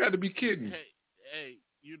 Hey, you got to be kidding. Hey,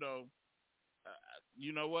 you know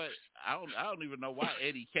what? I don't even know why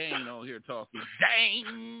Eddie Kane on here talking.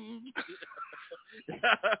 Dang.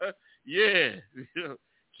 Yeah.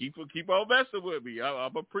 Keep on messing with me.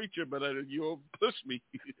 I'm a preacher, but you don't push me.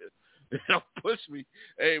 Don't push me.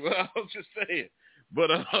 Hey, well, I was just saying.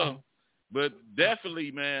 But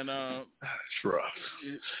definitely, man. That's rough.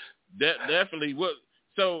 Definitely. What?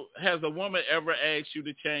 So, has a woman ever asked you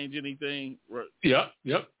to change anything? Yep,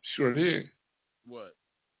 sure did. What?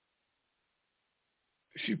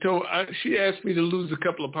 She asked me to lose a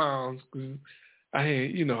couple of pounds because I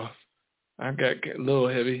had, I got a little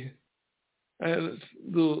heavy. I had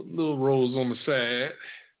little rolls on the side.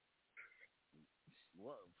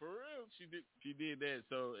 What, for real? She did that.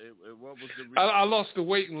 So what was the reason? I lost the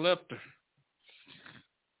weight and left her.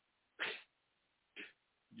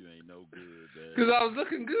 You ain't no good, man. Because I was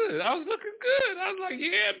looking good. I was like,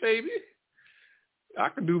 yeah, baby. I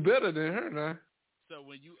can do better than her now. So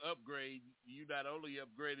when you upgrade, you not only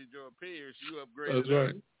upgraded your appearance, you upgraded That's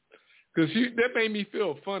right. Because that made me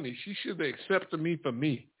feel funny. She should have accepted me for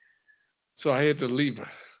me. So I had to leave her.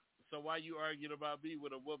 So why you arguing about me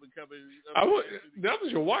with a woman coming up? That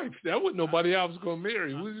was your wife. That wasn't nobody I was going to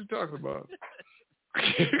marry. What are you talking about?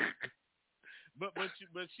 But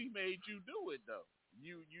she made you do it, though.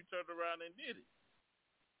 You turned around and did it.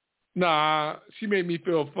 Nah, she made me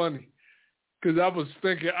feel funny. Because I was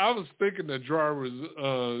thinking the dryer was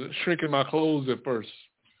shrinking my clothes at first.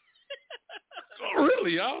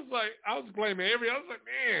 Really, I was blaming I was like,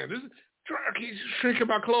 man, this dryer keeps shrinking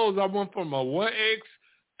my clothes. I went from a 1X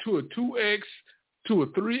to a 2X to a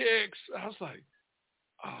 3X. I was like,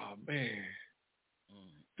 oh man.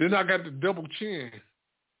 Then I got the double chin.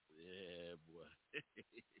 Yeah, boy.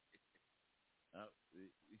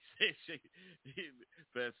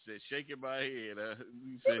 Pastor said, shaking my head.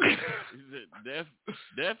 He said,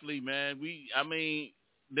 definitely, man.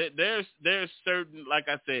 There's certain, like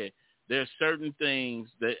I said, there's certain things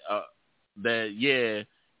that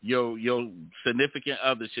your significant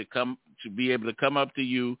other should be able to come up to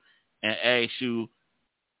you and ask you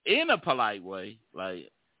in a polite way,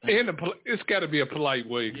 like it's got to be a polite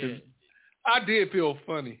way. Cause I did feel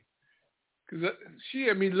funny because she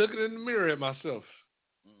had me looking in the mirror at myself.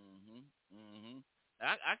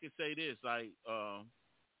 I could say this, like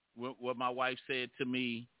what my wife said to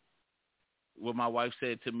me. What my wife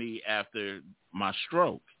said to me after my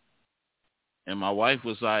stroke, and my wife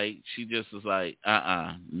was like, she just was like,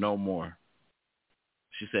 no more.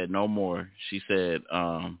 She said, no more. She said,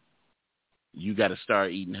 you got to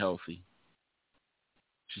start eating healthy.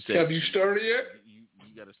 She said, have you started yet?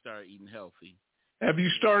 You got to start eating healthy. Have you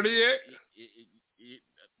started yet?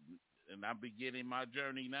 And I'm beginning my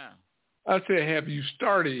journey now. I said, have you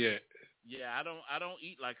started yet? Yeah, I don't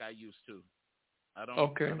eat like I used to. I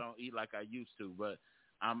don't eat like I used to, but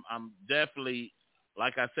I'm definitely,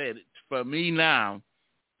 like I said, for me now,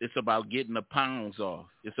 it's about getting the pounds off.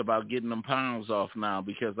 It's about getting them pounds off now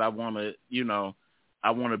because I want to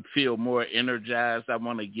feel more energized. I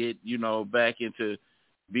want to get, back into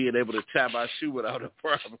being able to tie my shoe without a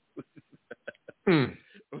problem.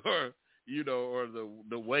 Or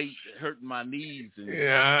the weight hurting my knees.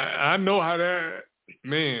 Yeah, I know how that,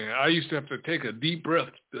 man, I used to have to take a deep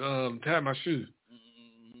breath to tie my shoes.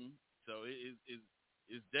 Mm-hmm. So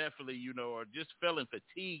it's definitely, or just feeling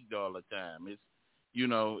fatigued all the time. It's,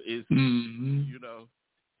 so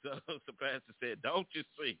the pastor said, don't you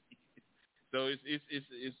see? So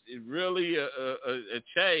it's really a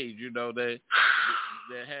change, that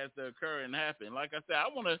has to occur and happen. Like I said, I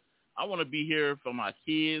want to be here for my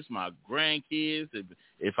kids, my grandkids.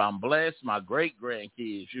 If I'm blessed, my great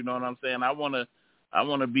grandkids. You know what I'm saying? I want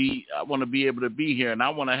to be able to be here, and I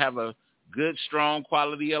want to have a good, strong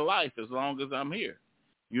quality of life as long as I'm here.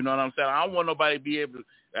 You know what I'm saying? I don't want nobody to be able to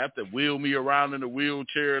have to wheel me around in a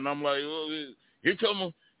wheelchair, and I'm like, oh, here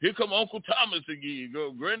come Uncle Thomas again.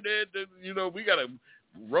 Go, Granddad, we got to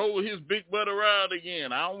roll his big butt around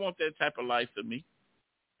again. I don't want that type of life for me.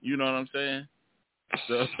 You know what I'm saying?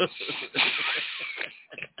 So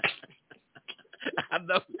I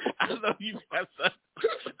know you got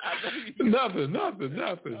something. Nothing. I know you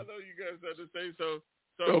got something to say. So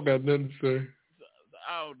don't got nothing to say.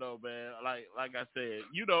 I don't know, man. Like I said,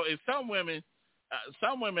 if some women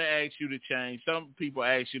ask you to change, some people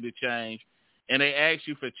ask you to change, and they ask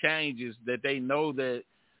you for changes that they know that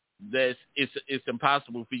it's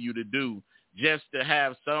impossible for you to do, just to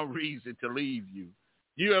have some reason to leave you.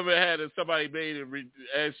 You ever had somebody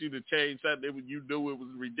ask you to change something when you knew it was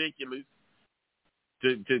ridiculous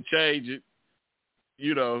to change it?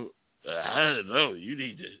 I don't know. You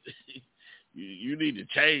need to you need to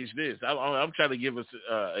change this. I'm trying to give us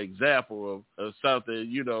an example of something,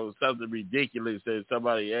 you know, something ridiculous that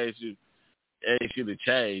somebody asked you to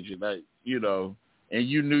change, and like, you know, and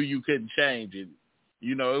you knew you couldn't change it.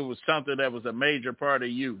 You know, it was something that was a major part of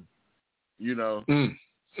you. You know,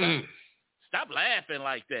 Stop laughing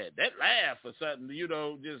like that. That laugh or something, you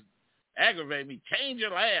know, just aggravate me. Change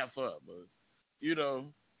your laugh up, but, you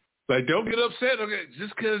know. Like, don't get upset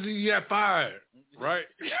just because you got fired, right?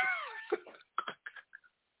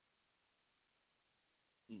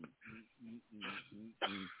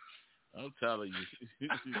 I'm telling you.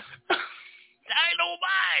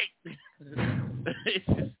 Dynamite!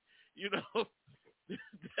 You know,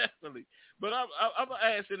 definitely. But I'm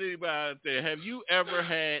asking anybody out there, have you ever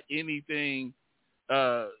had anything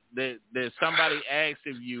that somebody asked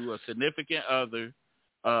of you, a significant other,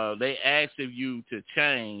 they asked of you to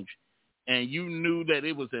change, and you knew that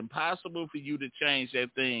it was impossible for you to change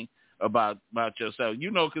that thing about yourself?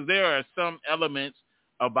 You know, because there are some elements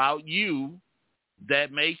about you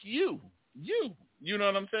that make you. You know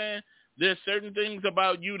what I'm saying? There's certain things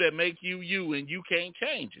about you that make you, and you can't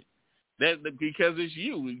change it. Because it's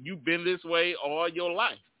you. You've been this way all your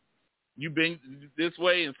life. You've been this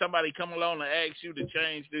way, and somebody come along and ask you to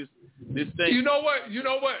change this thing. You know what?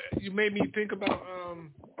 You made me think about.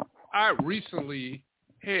 I recently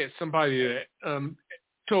had somebody that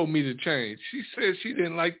told me to change. She said she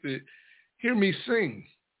didn't like to hear me sing.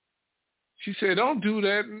 She said, "Don't do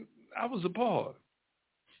that." And I was appalled.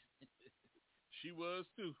 She was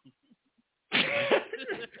too. Hey.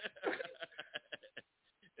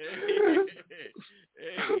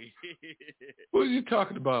 What are you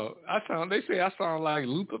talking about? They say I sound like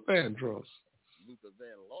Luther Vandross. Luther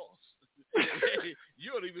Vandross.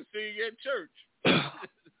 You don't even sing at church.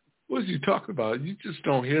 What are you talking about? You just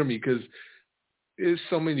don't hear me because there's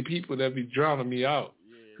so many people that be drowning me out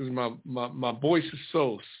because my voice is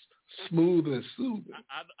so smooth and soothing.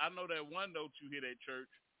 I know that one note you hit at church.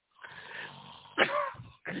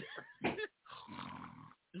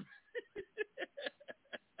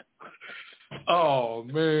 Oh,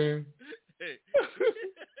 man. I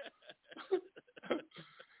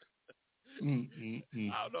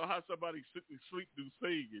don't know how somebody sleep through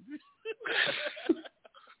singing.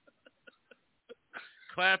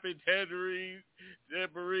 Clapping tambourines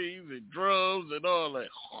and drums and all that.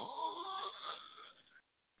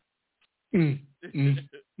 You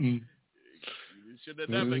should have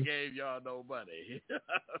never gave y'all no money.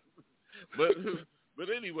 But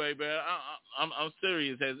anyway, man, I'm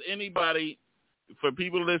serious. Has anybody, for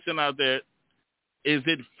people listening out there, is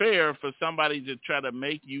it fair for somebody to try to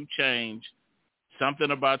make you change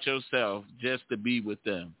something about yourself just to be with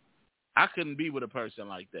them? I couldn't be with a person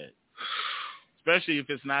like that, especially if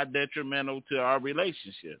it's not detrimental to our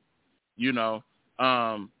relationship. You know,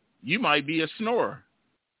 you might be a snorer.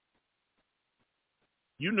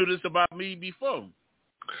 You knew this about me before.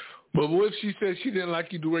 But what if she said she didn't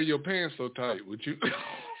like you to wear your pants so tight? Would you?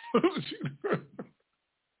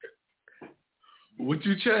 Would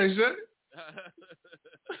you change that?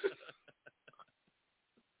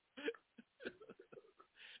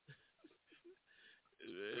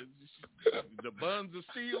 The buns of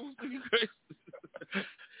steel.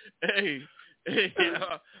 Hey,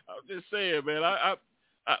 I'm just saying, man. I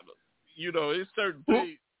you know, it's certain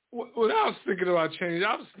things. When I was thinking about change,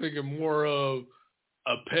 I was thinking more of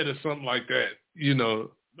a pet or something like that, you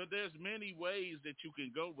know. But there's many ways that you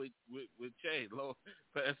can go with change. Lord,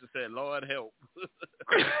 Pastor said, "Lord help."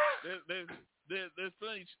 there's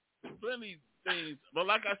plenty things. But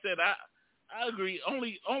like I said, I agree.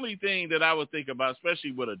 Only thing that I would think about,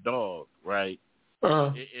 especially with a dog, right?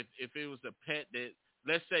 If it was a pet that,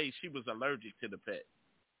 let's say she was allergic to the pet.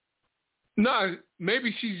 No,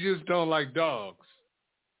 maybe she just don't like dogs.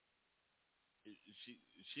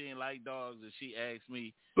 She ain't like dogs, and she asked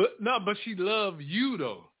me. But she loved you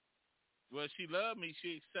though. Well, she loved me.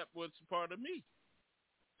 She accept what's a part of me.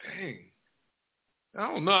 Dang, I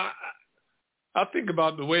don't know. I think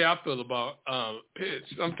about the way I feel about pets.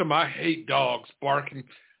 I'm talking about, I hate dogs barking,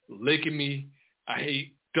 licking me. I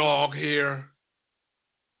hate dog hair.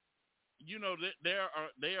 You know, there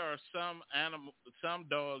are some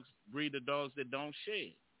dogs, breed of dogs that don't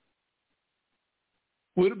shed.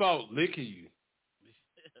 What about licking you?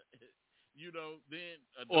 You know, then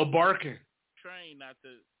or barking. Train not to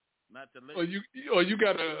lick. Or you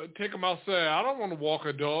gotta take them outside. I don't want to walk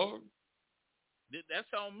a dog.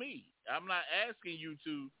 That's on me. I'm not asking you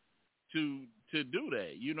to do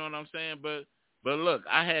that. You know what I'm saying? But look,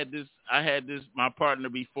 I had this my partner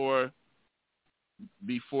before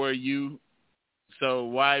you So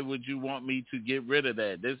why would you want me to get rid of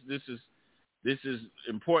that? This is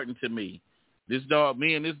important to me.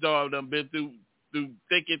 Me and this dog done been through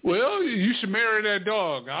thick and thin. Well, you should marry that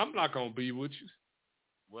dog. I'm not gonna be with you.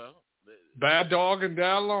 Well, bad dog and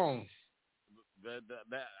die alone. Hey,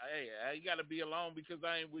 I ain't gotta be alone because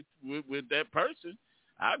I ain't with that person.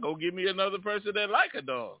 I'll go get me another person that like a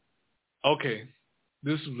dog. Okay,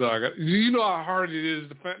 this is what I got. You know how hard it is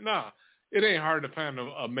to find? Nah, it ain't hard to find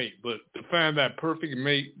a mate, but to find that perfect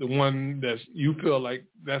mate, the one that you feel like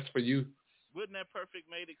that's for you. Wouldn't that perfect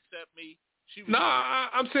mate accept me?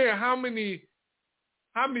 I'm saying how many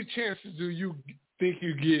chances do you think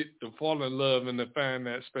you get to fall in love and to find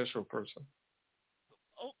that special person?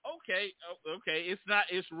 Okay.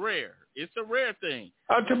 It's rare. It's a rare thing.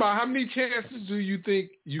 I'm talking about how many chances do you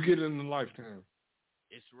think you get in a lifetime?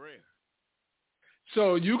 It's rare.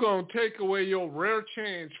 So you gonna take away your rare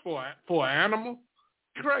chance for an animal?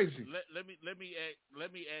 Crazy. Let me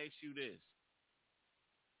ask you this: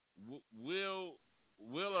 Will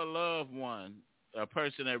a loved one, a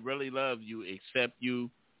person that really loves you, accept you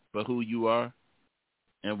for who you are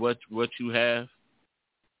and what you have?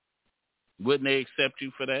 Wouldn't they accept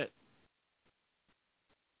you for that?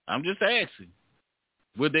 I'm just asking.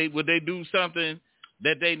 Would they do something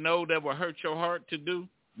that they know that will hurt your heart to do?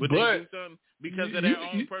 Would they do something because of their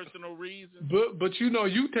own personal reasons? But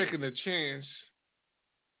you taking a chance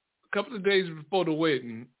a couple of days before the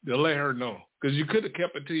wedding to let her know. Because you could have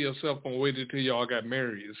kept it to yourself and waited till y'all got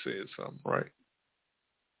married and said something, right?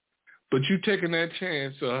 But you taking that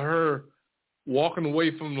chance of her walking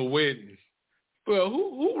away from the wedding. Well,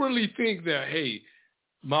 who really think that, hey,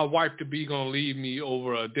 my wife to be gonna leave me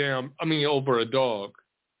over a dog?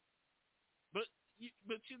 But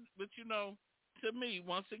you know, to me,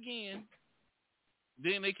 once again,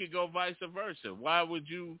 then it could go vice versa. Why would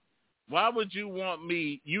you want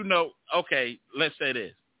me? You know, okay, let's say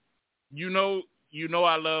this. You know,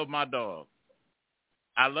 I love my dog.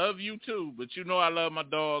 I love you too, but you know I love my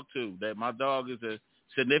dog too. That my dog is a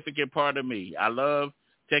significant part of me. I love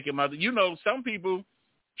taking some people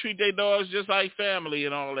treat their dogs just like family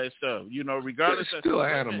and all that stuff. You know, regardless it's still an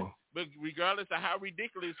animal. But regardless of how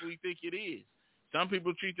ridiculous we think it is. Some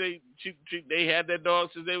people they had their dog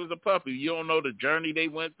since they was a puppy. You don't know the journey they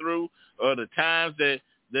went through or the times that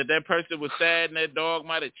person was sad and that dog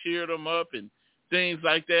might have cheered them up and things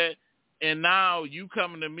like that. And now you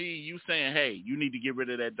coming to me, you saying, hey, you need to get rid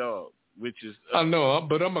of that dog, which is... I know,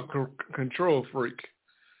 but I'm a control freak.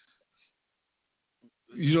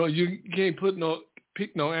 You know, you can't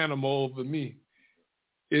pick no animal over me.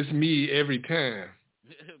 It's me every time.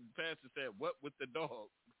 Pastor said, what with the dog?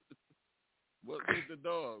 What with the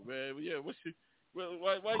dog, man? Yeah,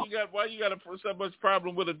 why you got so much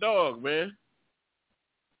problem with a dog, man?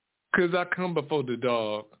 Because I come before the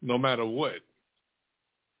dog, no matter what.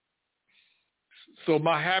 So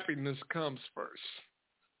my happiness comes first,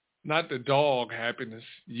 not the dog happiness.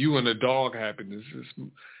 You and the dog happiness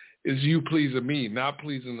is you pleasing me, not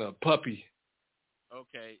pleasing a puppy.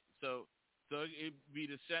 Okay, so it'd be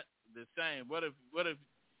the same. What if,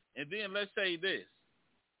 and then let's say this.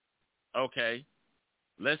 Okay,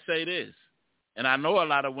 let's say this, and I know a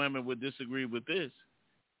lot of women would disagree with this.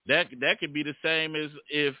 That could be the same as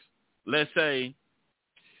if, let's say,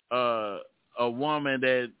 a woman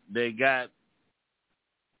that got,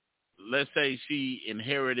 let's say she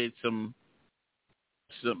inherited some.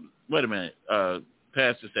 Wait a minute,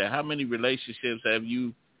 Pastor said, how many relationships have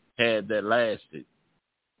you had that lasted?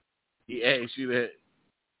 He asked you that.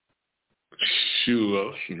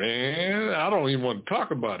 Shoot, man, I don't even want to talk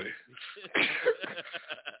about it.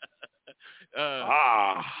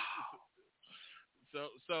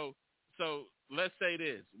 So let's say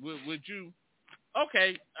this. Would you?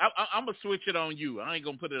 Okay, I'm gonna switch it on you. I ain't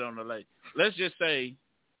gonna put it on the lady. Let's just say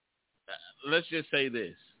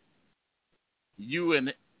this.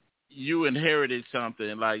 You inherited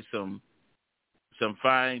something like some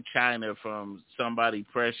fine china from somebody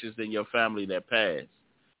precious in your family that passed,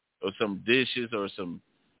 or some dishes, or some.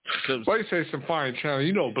 Why you say some fine china?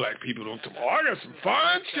 You know black people don't talk. Oh, I got some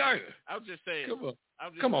fine china. I was just saying.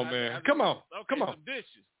 Come on, man. Come on. Some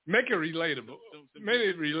dishes. Make it relatable. Make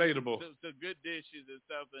it relatable. Some good dishes and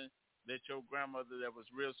something that your grandmother that was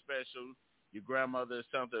real special, your grandmother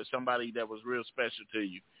or somebody that was real special to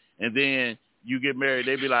you. And then you get married,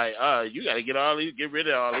 they be like, you got to get rid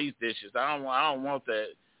of all these dishes. I don't want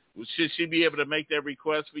that. Should she be able to make that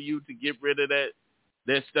request for you to get rid of that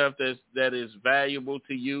stuff that is valuable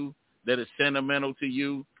to you, that is sentimental to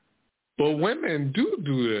you? But women do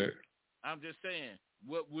that. I'm just saying,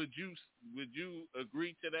 what would you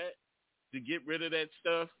agree to that, to get rid of that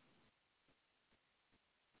stuff?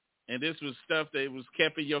 And this was stuff that was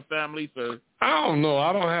kept in your family for... I don't know.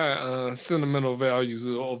 I don't have sentimental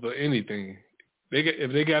values over anything.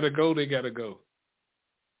 If they got to go, they got to go.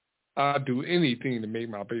 I'll do anything to make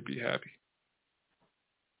my baby happy.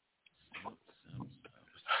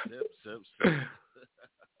 Boy,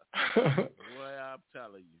 I'm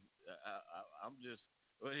telling you. I'm just...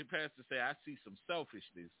 Well, he passed to say, I see some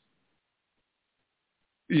selfishness.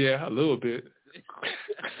 Yeah, a little bit.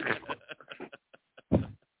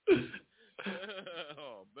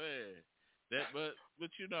 Oh man, but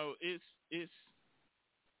you know, it's.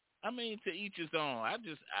 I mean, to each his own.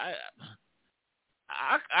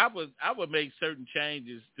 I would make certain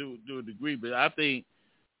changes to a degree, but I think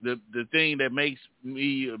the thing that makes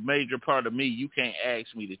me a major part of me, you can't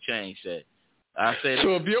ask me to change that. I said.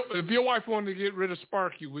 So if your wife wanted to get rid of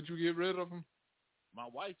Sparky, would you get rid of him? My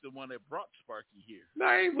wife's the one that brought Sparky here.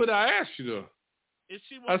 That ain't what I asked you though.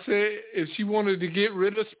 I said if she wanted to get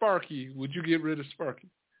rid of Sparky, would you get rid of Sparky?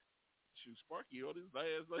 Shoot, Sparky on his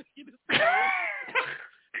ass like he just.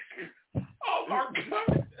 Oh my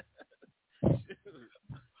God! I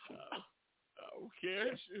don't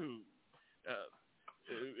care. Shoot,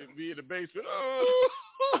 it'd be in the basement. Oh.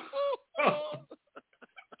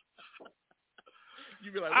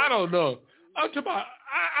 You be like, I don't know. I'm talking about,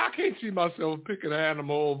 I can't see myself picking an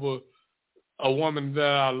animal over a woman that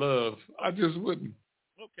I love. I just wouldn't.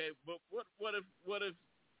 Okay, but what if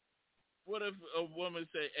a woman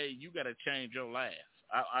say, "Hey, you got to change your laugh.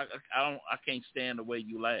 I can't stand the way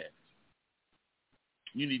you laugh.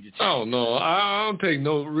 You need to change." Oh no, I don't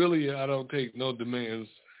take no demands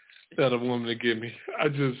that a woman to give me. I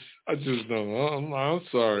just don't. I'm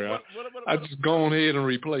sorry. I just go on ahead and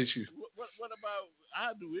replace you. What about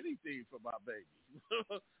I'll do anything for my baby?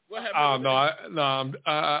 What happened? Oh no,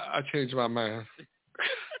 I changed my mind.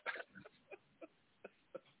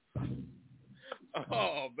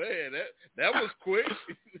 Oh man, that was quick.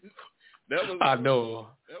 I know.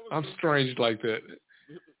 I'm strange like that.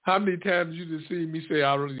 How many times you just see me say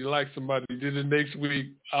I really like somebody, then the next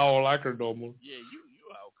week I don't like her no more? Yeah,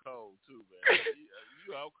 you out cold too, man.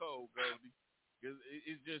 you out cold, Goldie. Because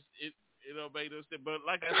it don't make no sense. But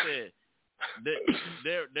like I said,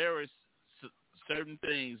 there is certain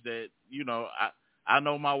things that, you know, I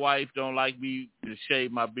know my wife don't like me to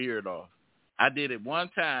shave my beard off. I did it one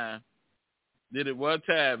time,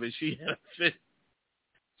 and she had a fit.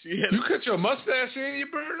 You cut your mustache and your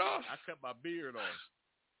beard off? I cut my beard off.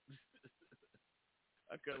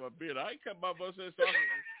 I cut my beard. I ain't cut my mustache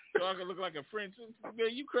so I can look like a French. Man,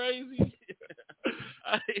 you crazy?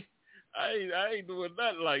 I ain't doing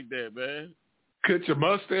nothing like that, man. Cut your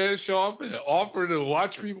mustache off and offer to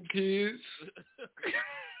watch people kids.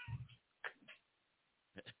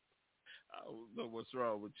 I don't know what's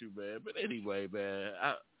wrong with you, man. But anyway, man,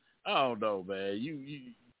 I don't know, man.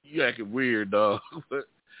 You acting weird, dog.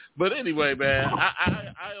 But anyway, man,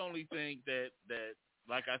 I only think that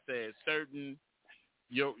like I said, certain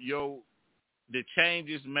the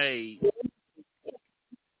changes made.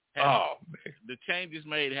 The changes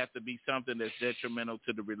made have to be something that's detrimental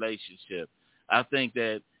to the relationship. I think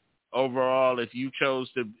that overall, if we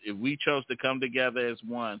chose to come together as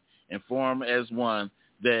one and form as one,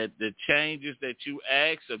 that the changes that you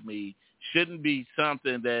ask of me shouldn't be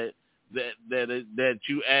something that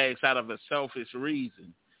you ask out of a selfish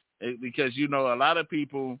reason. Because, you know, a lot of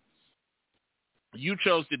people, you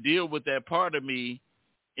chose to deal with that part of me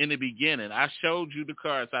in the beginning. I showed you the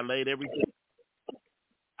cards. I laid everything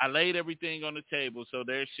on the table, so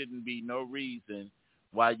there shouldn't be no reason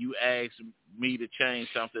why you ask me to change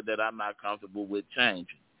something that I'm not comfortable with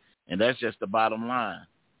changing. And that's just the bottom line.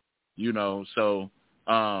 You know, so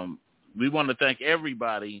we want to thank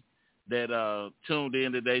everybody that tuned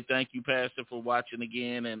in today. Thank you, Pastor, for watching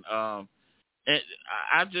again. And I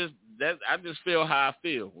just feel how I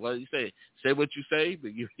feel. Well, you say what you say,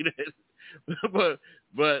 but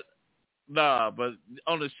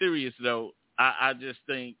on a serious note, I just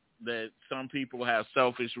think that some people have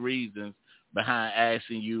selfish reasons behind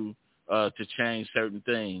asking you to change certain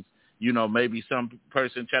things. You know, maybe some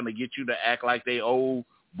person trying to get you to act like they old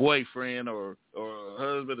boyfriend or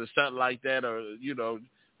husband or something like that, or, you know,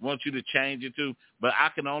 want you to change it too. But I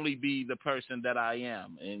can only be the person that I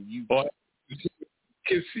am, and you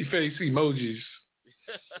kissy face emojis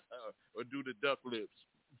or do the duck lips.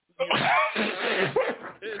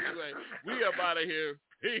 Anyway, we up out of here.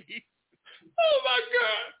 Peace. Oh my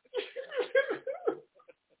God.